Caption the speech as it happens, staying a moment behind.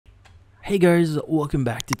Hey guys, welcome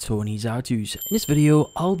back to Tony's How-Tos. In this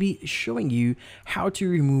video, I'll be showing you how to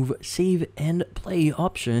remove save and play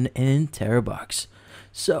option in Terabox.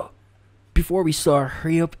 So, before we start,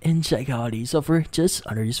 hurry up and check out the software just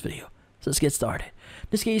under this video. So let's get started. In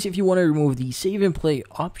this case, if you want to remove the save and play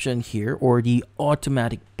option here, or the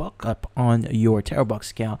automatic backup on your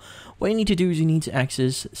Terabox account, what you need to do is you need to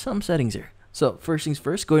access some settings here. So first things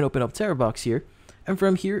first, go and open up Terabox here. And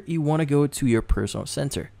from here, you want to go to your personal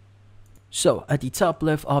center. So at the top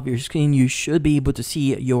left of your screen, you should be able to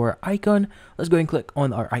see your icon. Let's go and click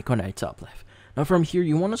on our icon at the top left. Now from here,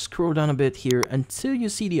 you want to scroll down a bit here until you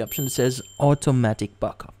see the option that says automatic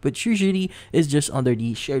backup, which usually is just under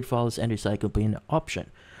the shared files and recycle bin option.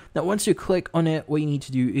 Now once you click on it, what you need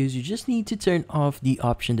to do is you just need to turn off the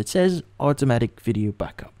option that says automatic video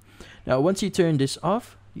backup. Now once you turn this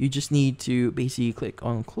off, you just need to basically click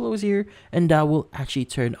on close here, and that will actually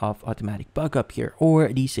turn off automatic backup here, or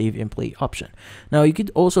the save and play option. Now you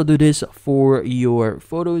could also do this for your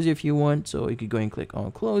photos if you want, so you could go and click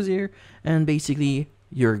on close here, and basically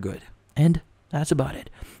you're good. And that's about it.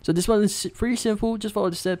 So this one is pretty simple, just follow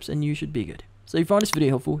the steps and you should be good. So if you found this video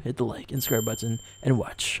helpful, hit the like and subscribe button and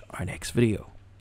watch our next video.